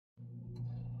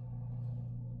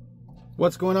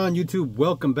What's going on, YouTube?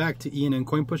 Welcome back to Ian and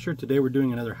Coin Pusher. Today we're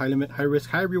doing another high limit, high risk,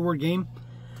 high reward game.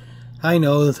 I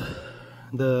know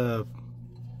the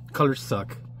colors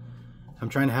suck. I'm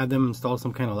trying to have them install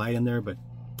some kind of light in there, but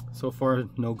so far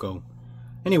no go.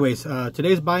 Anyways,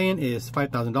 today's buy-in is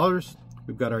 $5,000.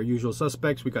 We've got our usual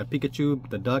suspects. We got Pikachu,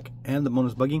 the duck, and the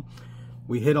bonus buggy.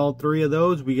 We hit all three of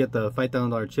those. We get the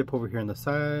 $5,000 chip over here on the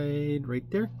side right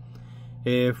there.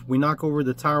 If we knock over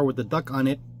the tower with the duck on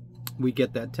it, we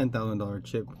get that $10,000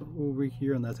 chip over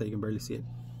here on that side. You can barely see it.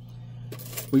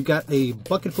 We've got a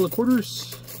bucket full of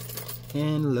quarters,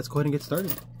 and let's go ahead and get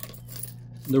started.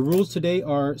 The rules today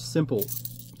are simple.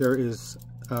 There is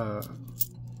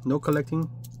no collecting.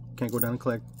 Can't go down and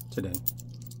collect today.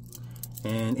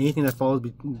 And anything that falls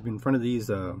in front of these,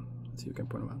 let's see if I can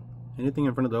point them out. Anything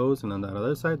in front of those and on that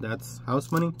other side, that's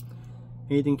house money.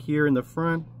 Anything here in the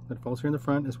front that falls here in the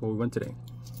front is what we won today.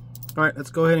 All right,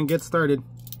 let's go ahead and get started.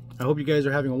 I hope you guys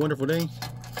are having a wonderful day.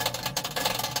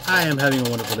 I am having a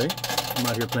wonderful day. I'm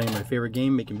out here playing my favorite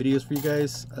game, making videos for you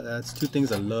guys. That's two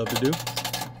things I love to do.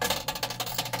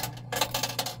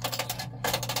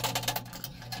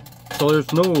 So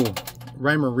there's no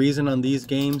rhyme or reason on these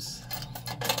games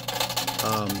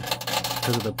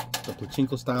because of the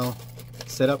pachinko style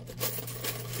setup.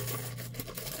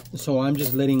 So I'm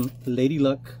just letting Lady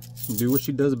Luck do what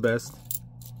she does best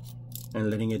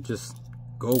and letting it just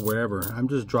go wherever. I'm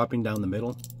just dropping down the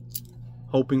middle,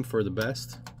 hoping for the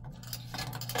best.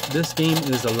 This game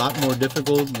is a lot more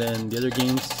difficult than the other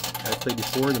games I've played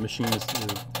before. The machine is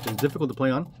difficult to play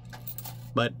on,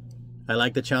 but I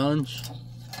like the challenge,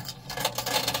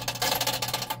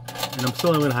 and I'm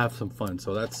still going to have some fun.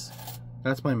 So that's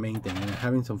my main thing. I'm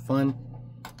having some fun,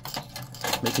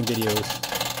 making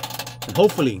videos, and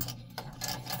hopefully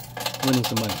winning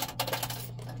some money.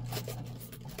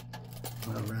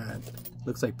 Alright,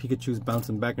 looks like Pikachu's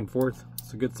bouncing back and forth.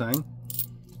 It's a good sign.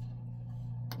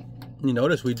 You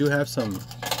notice we do have some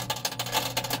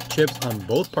chips on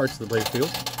both parts of the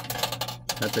playfield.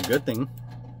 That's a good thing.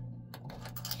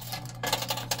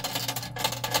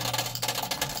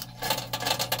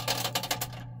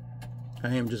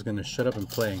 I am just gonna shut up and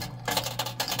play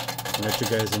and let you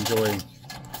guys enjoy.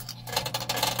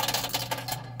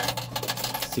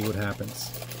 See what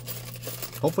happens.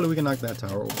 Hopefully we can knock that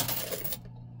tower over.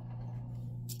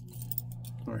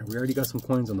 Alright, we already got some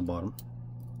coins on the bottom.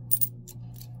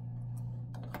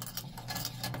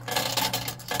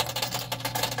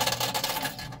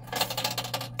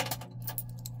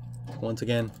 Once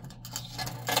again,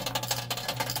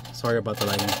 sorry about the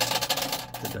lighting.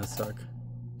 It does suck.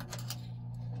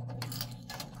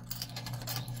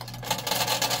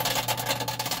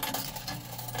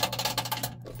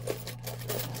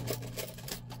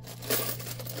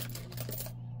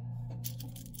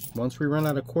 Once we run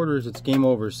out of quarters, it's game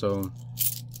over, so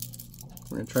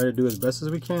we're going to try to do as best as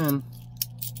we can.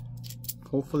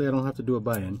 Hopefully I don't have to do a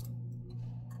buy-in.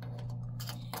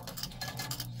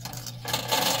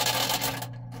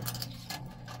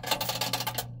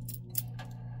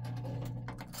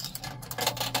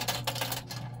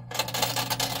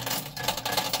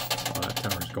 Oh, that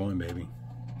tower's going, baby.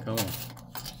 Come on.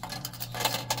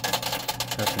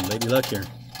 Got some Lady Luck here.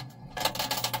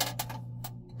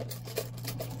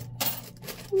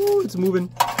 Ooh, it's moving.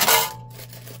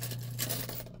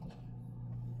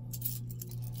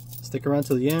 Stick around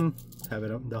till the end.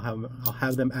 I'll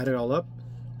have them add it all up.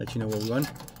 Let you know what we won.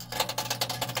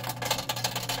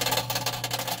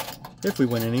 If we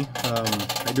win any.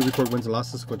 I do record wins and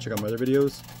losses. Go check out my other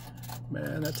videos.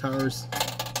 Man, that tower's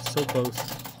so close.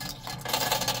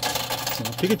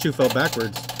 Pikachu fell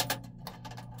backwards.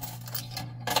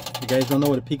 If you guys don't know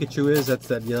what a Pikachu is, that's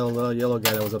that little yellow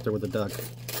guy that was up there with the duck.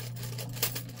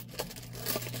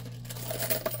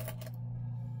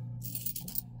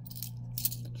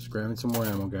 Grabbing some more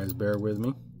ammo, guys. Bear with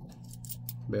me.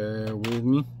 Bear with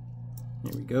me.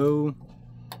 Here we go.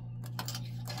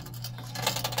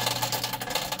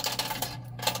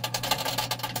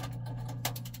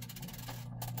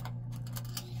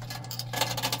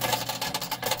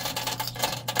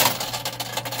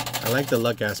 I like the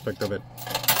luck aspect of it.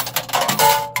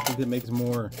 I think it makes it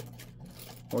more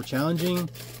challenging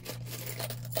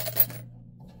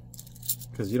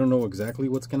because you don't know exactly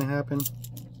what's going to happen.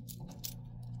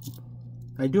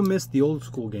 I do miss the old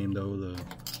school game though,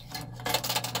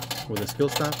 with the skill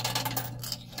stop.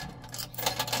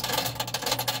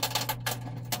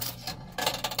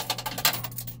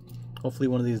 Hopefully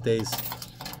one of these days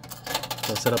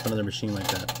I'll set up another machine like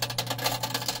that.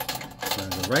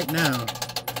 But right now,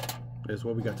 is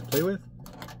what we got to play with,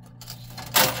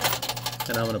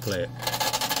 and I'm gonna play it.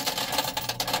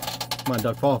 Come on,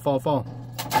 duck, fall, fall, fall.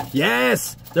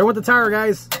 Yes! There went the tower,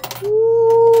 guys.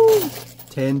 Woo!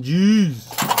 10 G's.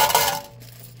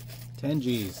 10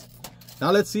 G's.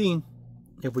 Now let's see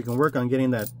if we can work on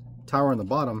getting that tower on the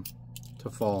bottom to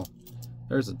fall.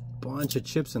 There's a bunch of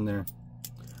chips in there.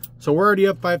 So we're already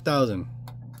up 5,000.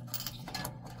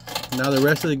 Now the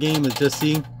rest of the game is just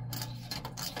see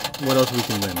what else we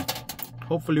can win.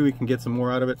 Hopefully we can get some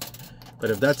more out of it.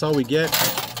 But if that's all we get,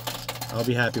 I'll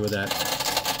be happy with that.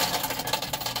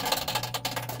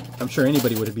 I'm sure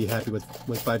anybody would be happy with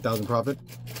 5,000 profit.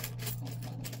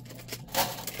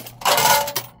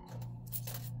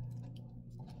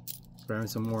 Grabbing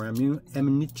some more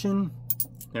ammunition.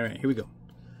 All right, here we go.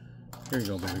 Here we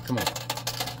go, baby. Come on.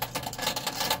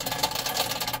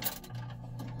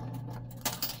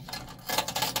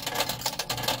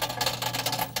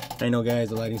 I know, guys,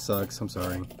 the lighting sucks. I'm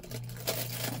sorry.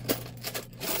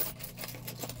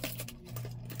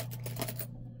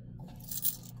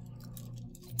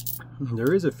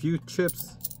 There is a few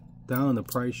chips down in the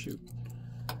price chute.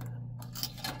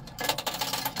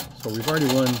 So we've already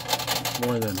won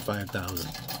more than 5,000.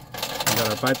 We got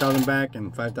our 5,000 back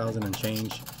and 5,000 and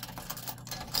change.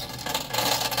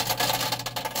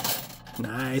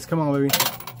 Nice. Come on, baby.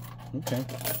 Okay.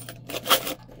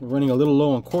 We're running a little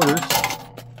low on quarters,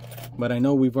 but I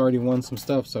know we've already won some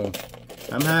stuff, so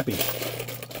I'm happy.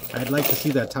 I'd like to see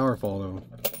that tower fall, though.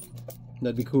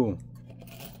 That'd be cool.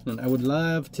 And I would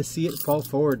love to see it fall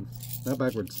forward, not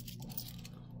backwards.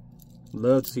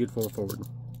 Love to see it fall forward.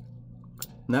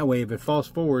 And that way, if it falls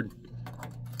forward,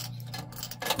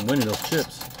 I'm winning those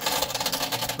chips.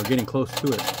 We're getting close to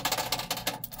it.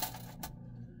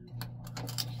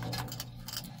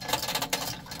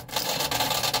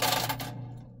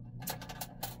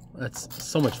 That's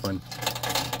so much fun.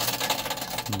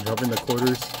 Dropping the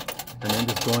quarters and then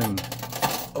just going.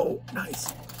 Oh,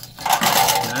 nice.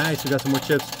 Nice, we got some more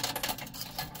chips.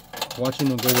 Watching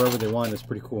them go wherever they want is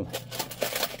pretty cool.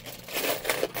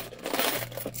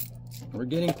 We're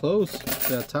getting close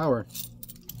to that tower.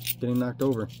 Getting knocked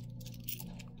over.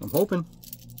 I'm hoping.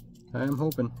 I am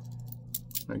hoping.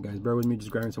 Alright guys, bear with me,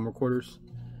 just grabbing some more quarters.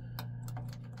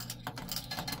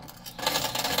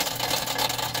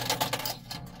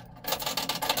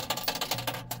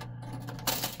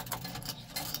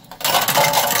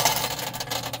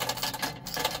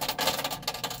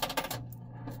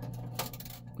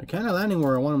 They're kind of landing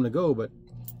where I want them to go, but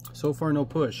so far no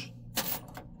push.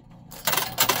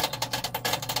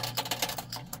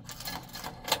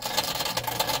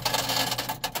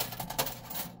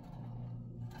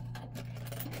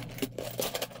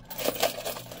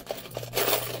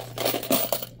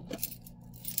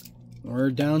 We're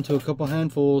down to a couple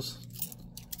handfuls,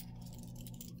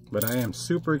 but I am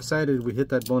super excited we hit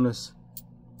that bonus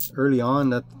early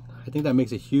on. I think that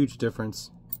makes a huge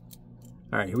difference.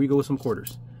 All right, here we go with some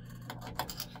quarters.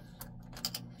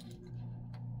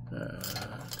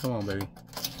 Come on, baby.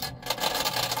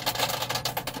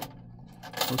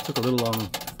 Those took a little long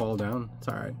to fall down. It's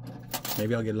all right.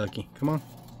 Maybe I'll get lucky. Come on.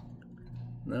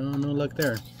 No luck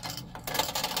there.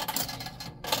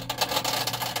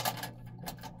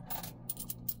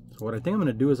 So what I think I'm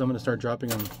gonna do is I'm gonna start dropping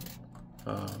them.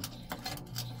 Like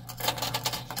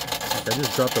I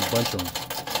just dropped a bunch of them.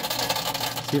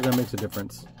 See if that makes a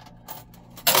difference.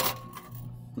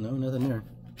 No, nothing there.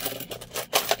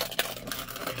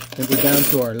 I think we're down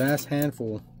to our last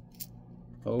handful.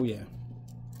 Oh yeah.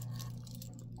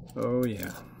 Oh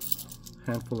yeah.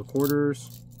 Handful of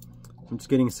quarters. I'm just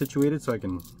getting situated so I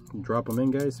can drop them in,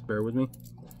 guys. Bear with me.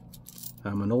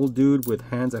 I'm an old dude with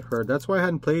hands that hurt. That's why I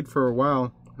hadn't played for a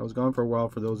while. I was gone for a while.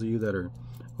 For those of you that are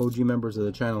OG members of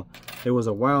the channel, it was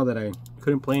a while that I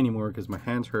couldn't play anymore because my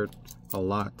hands hurt a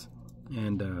lot.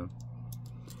 And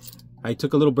I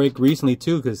took a little break recently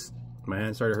too because my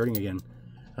hands started hurting again.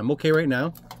 I'm okay right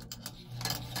now.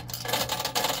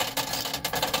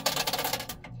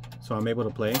 So I'm able to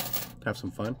play, have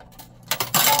some fun.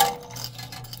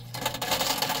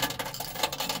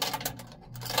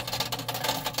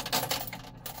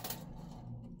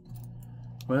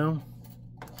 Well,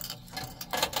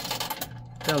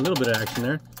 got a little bit of action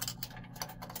there.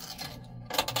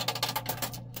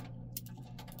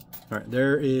 All right,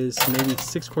 there is maybe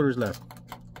 6 quarters left.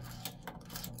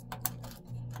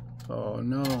 Oh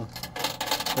no,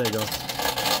 there you go.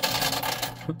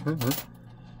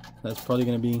 That's probably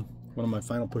gonna be one of my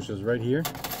final pushes right here.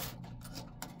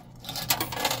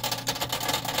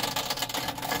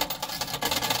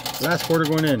 Last quarter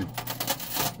going in.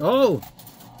 Oh!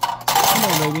 Come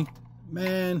on, baby.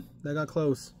 Man, that got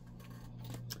close.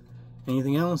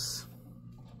 Anything else?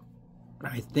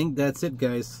 I think that's it,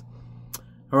 guys.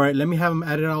 Alright, let me have them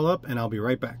add it all up and I'll be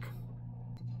right back.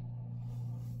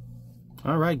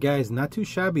 All right, guys, not too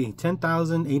shabby.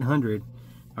 10,800.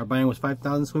 Our buy-in was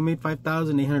 5,000, so we made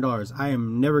 $5,800. I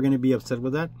am never going to be upset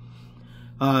with that.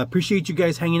 Appreciate you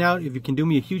guys hanging out. If you can do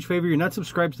me a huge favor, you're not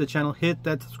subscribed to the channel, hit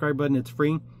that subscribe button. It's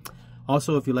free.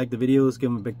 Also, if you like the videos, give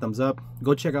them a big thumbs up.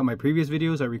 Go check out my previous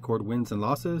videos. I record wins and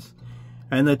losses.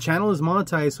 And the channel is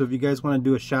monetized, so if you guys want to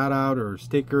do a shout out or a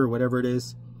sticker or whatever it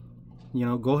is, you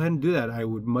know, go ahead and do that. I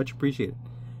would much appreciate it.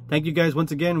 Thank you guys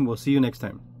once again, and we'll see you next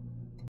time.